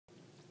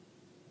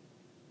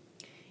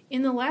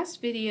In the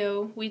last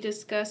video, we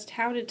discussed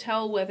how to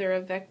tell whether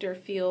a vector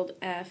field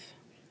F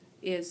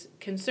is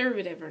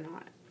conservative or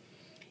not.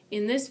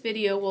 In this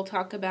video, we'll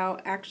talk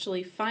about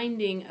actually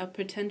finding a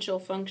potential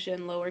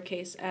function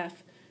lowercase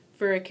f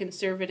for a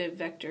conservative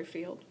vector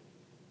field.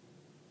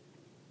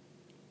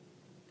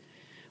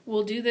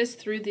 We'll do this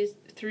through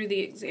the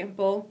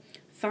example,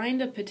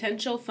 find a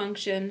potential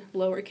function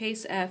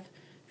lowercase f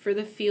for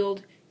the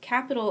field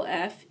capital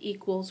F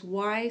equals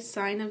y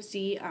sine of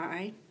zi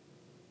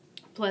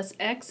plus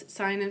x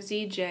sine of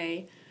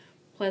zj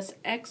plus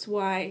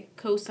xy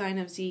cosine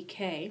of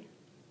zk.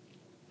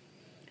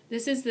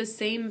 This is the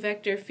same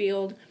vector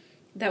field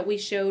that we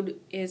showed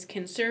is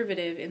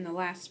conservative in the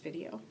last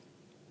video.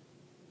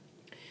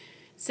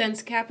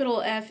 Since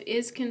capital F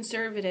is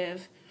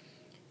conservative,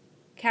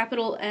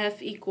 capital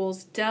F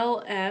equals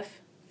del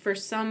f for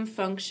some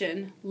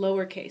function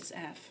lowercase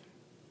f.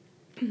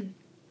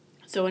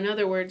 So in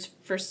other words,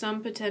 for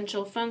some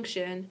potential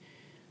function,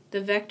 the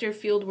vector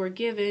field we're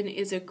given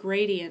is a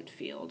gradient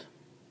field.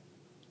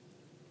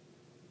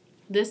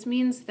 This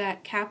means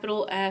that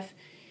capital F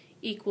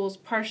equals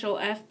partial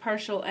f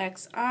partial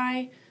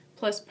xi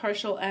plus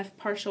partial f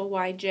partial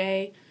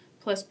yj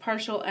plus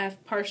partial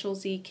f partial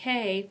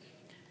zk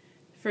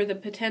for the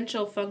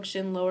potential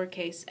function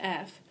lowercase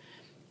f.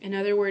 In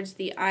other words,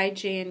 the I,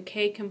 j, and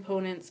k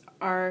components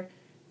are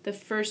the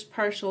first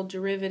partial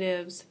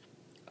derivatives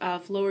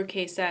of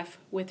lowercase f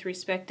with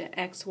respect to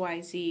x, y,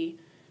 z,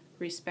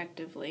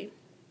 respectively.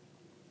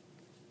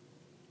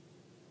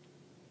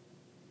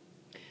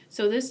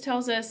 So this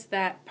tells us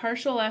that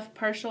partial f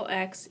partial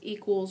x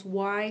equals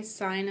y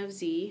sine of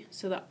z.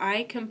 So the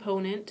I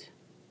component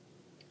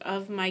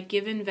of my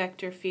given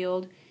vector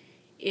field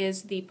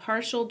is the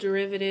partial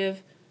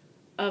derivative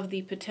of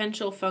the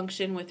potential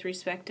function with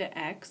respect to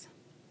x.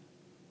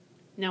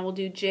 Now we'll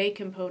do j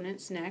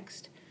components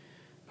next.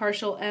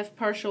 Partial f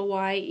partial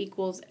y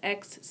equals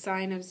x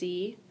sine of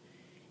z.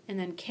 And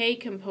then k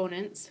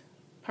components,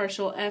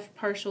 partial f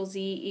partial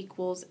z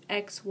equals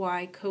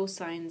xy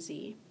cosine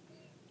z.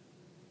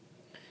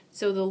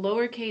 So the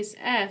lowercase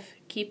f,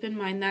 keep in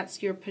mind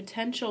that's your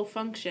potential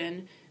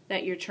function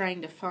that you're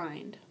trying to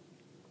find.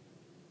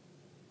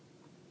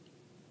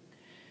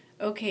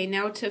 Okay,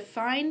 now to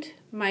find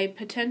my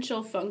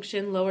potential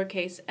function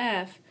lowercase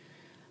f,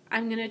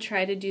 I'm going to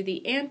try to do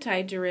the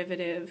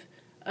antiderivative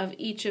of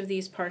each of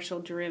these partial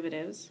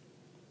derivatives.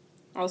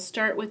 I'll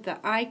start with the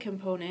I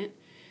component.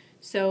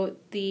 So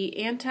the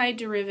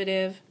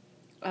antiderivative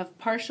of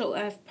partial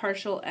f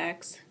partial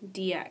x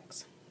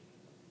dx.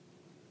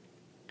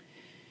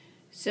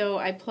 So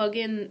I plug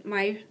in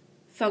my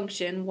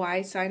function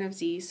y sine of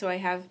z, so I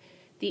have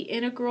the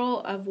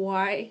integral of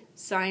y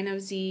sine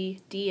of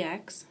z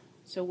dx,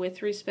 so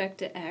with respect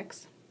to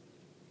x,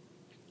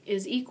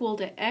 is equal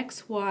to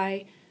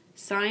xy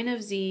sine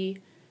of z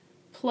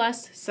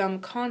plus some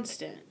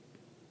constant.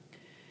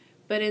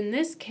 But in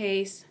this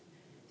case,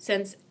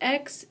 since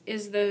x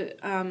is the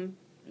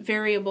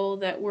variable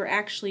that we're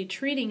actually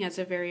treating as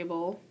a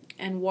variable,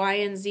 and y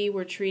and z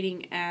we're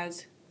treating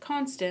as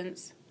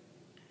constants,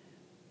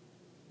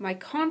 my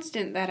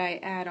constant that I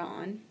add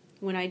on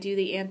when I do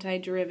the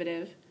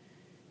antiderivative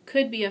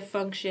could be a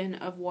function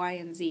of y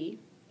and z.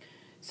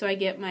 So I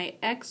get my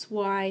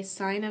xy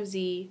sine of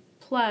z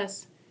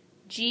plus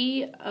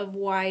g of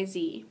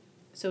yz.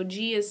 So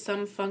g is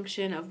some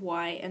function of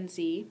y and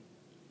z.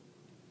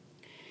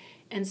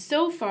 And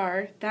so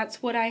far,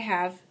 that's what I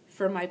have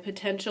for my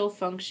potential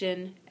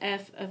function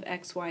f of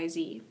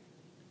xyz.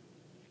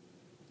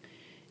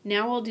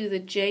 Now I'll do the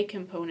j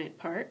component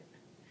part.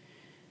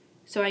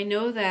 So I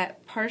know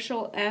that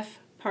partial f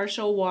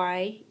partial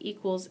y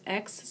equals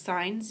x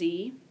sine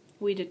z.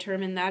 We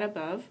determined that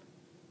above.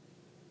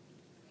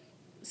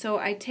 So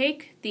I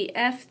take the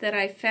f that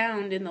I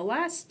found in the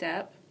last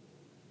step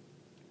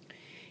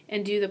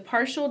and do the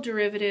partial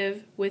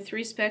derivative with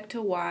respect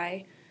to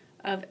y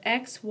of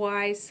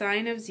xy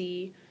sine of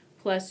z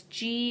plus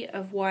g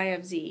of y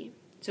of z.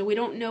 So we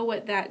don't know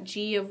what that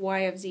g of y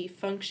of z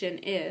function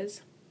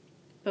is,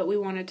 but we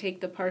want to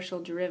take the partial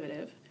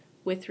derivative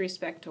with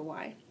respect to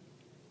y.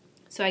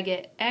 So I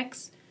get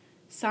x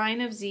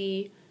sine of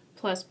z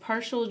plus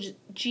partial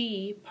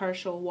g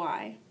partial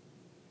y.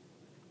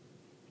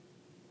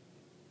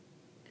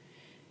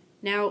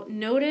 Now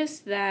notice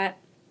that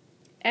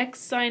x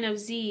sine of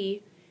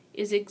z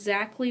is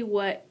exactly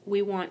what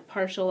we want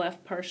partial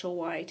f partial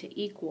y to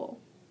equal.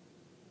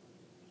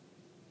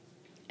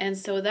 And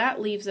so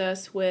that leaves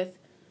us with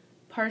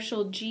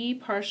partial g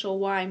partial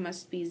y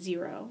must be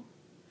 0.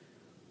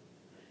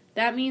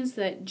 That means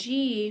that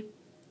g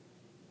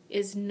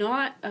is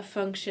not a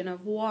function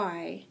of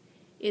y,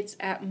 it's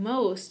at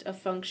most a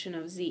function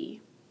of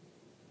z.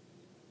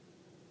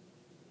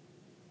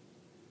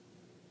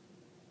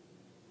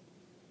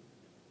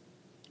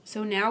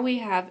 So now we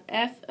have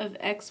f of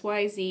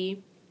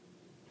xyz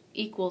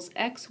equals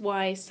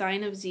xy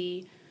sine of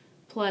z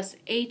plus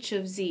h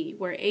of z,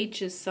 where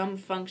h is some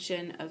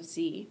function of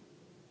z.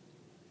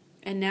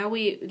 And now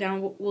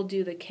we'll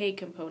do the k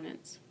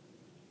components.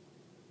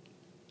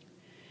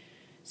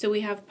 So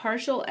we have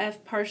partial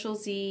f partial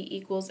z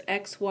equals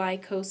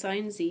xy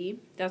cosine z.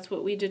 That's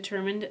what we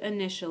determined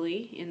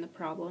initially in the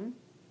problem.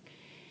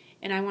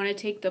 And I want to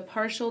take the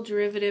partial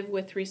derivative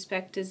with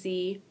respect to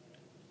z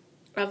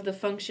of the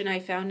function I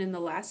found in the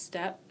last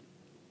step.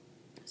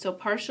 So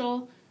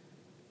partial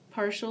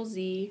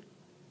z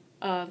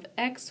of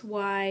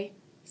xy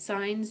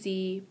sine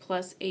z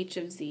plus h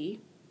of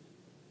z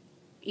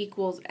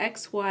equals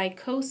xy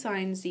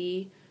cosine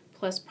z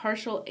plus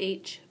partial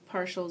h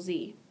partial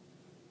z.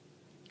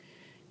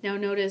 Now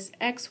notice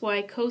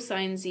xy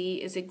cosine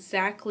z is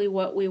exactly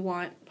what we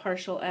want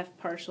partial f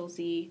partial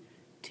z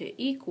to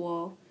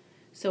equal.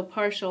 So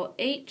partial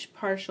h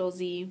partial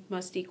z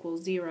must equal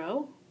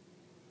 0,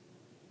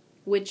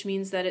 which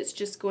means that it's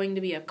just going to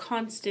be a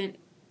constant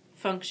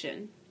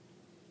function.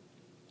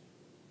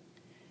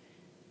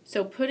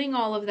 So putting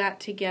all of that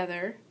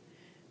together,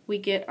 we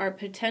get our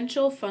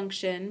potential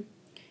function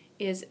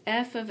is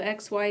f of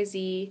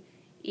xyz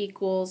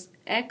equals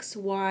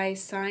xy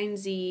sine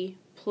z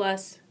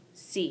plus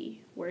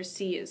c, where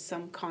c is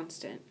some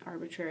constant,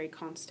 arbitrary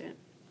constant.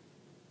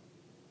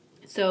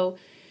 So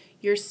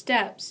your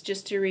steps,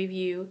 just to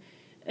review,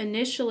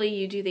 initially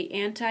you do the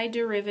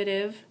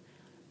antiderivative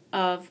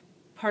of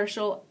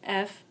partial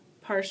f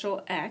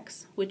partial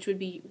x, which would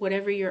be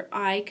whatever your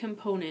I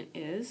component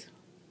is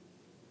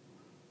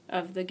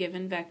of the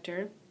given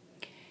vector,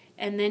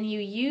 and then you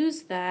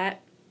use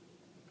that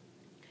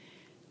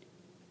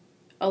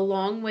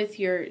along with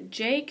your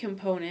j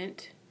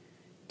component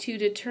to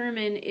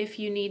determine if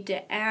you need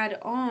to add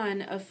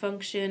on a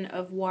function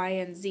of y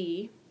and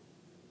z,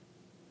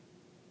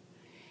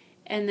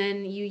 and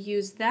then you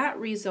use that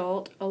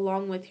result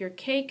along with your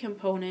k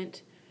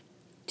component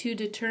to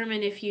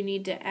determine if you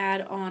need to add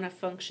on a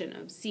function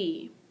of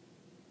z.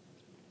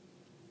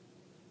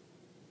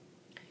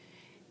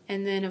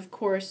 And then, of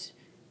course,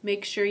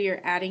 make sure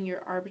you're adding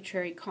your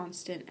arbitrary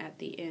constant at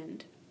the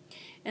end.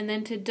 And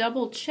then to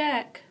double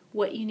check,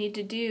 what you need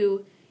to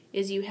do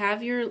is you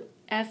have your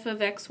f of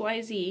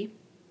xyz,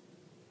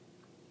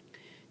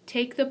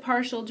 take the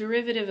partial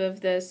derivative of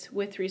this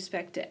with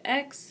respect to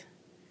x,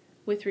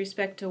 with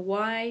respect to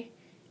y,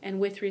 and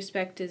with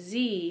respect to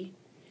z,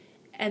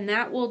 and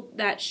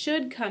that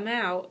should come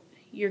out,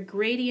 your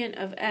gradient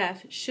of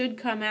f should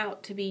come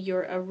out to be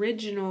your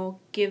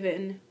original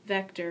given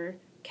vector,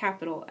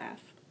 capital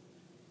F.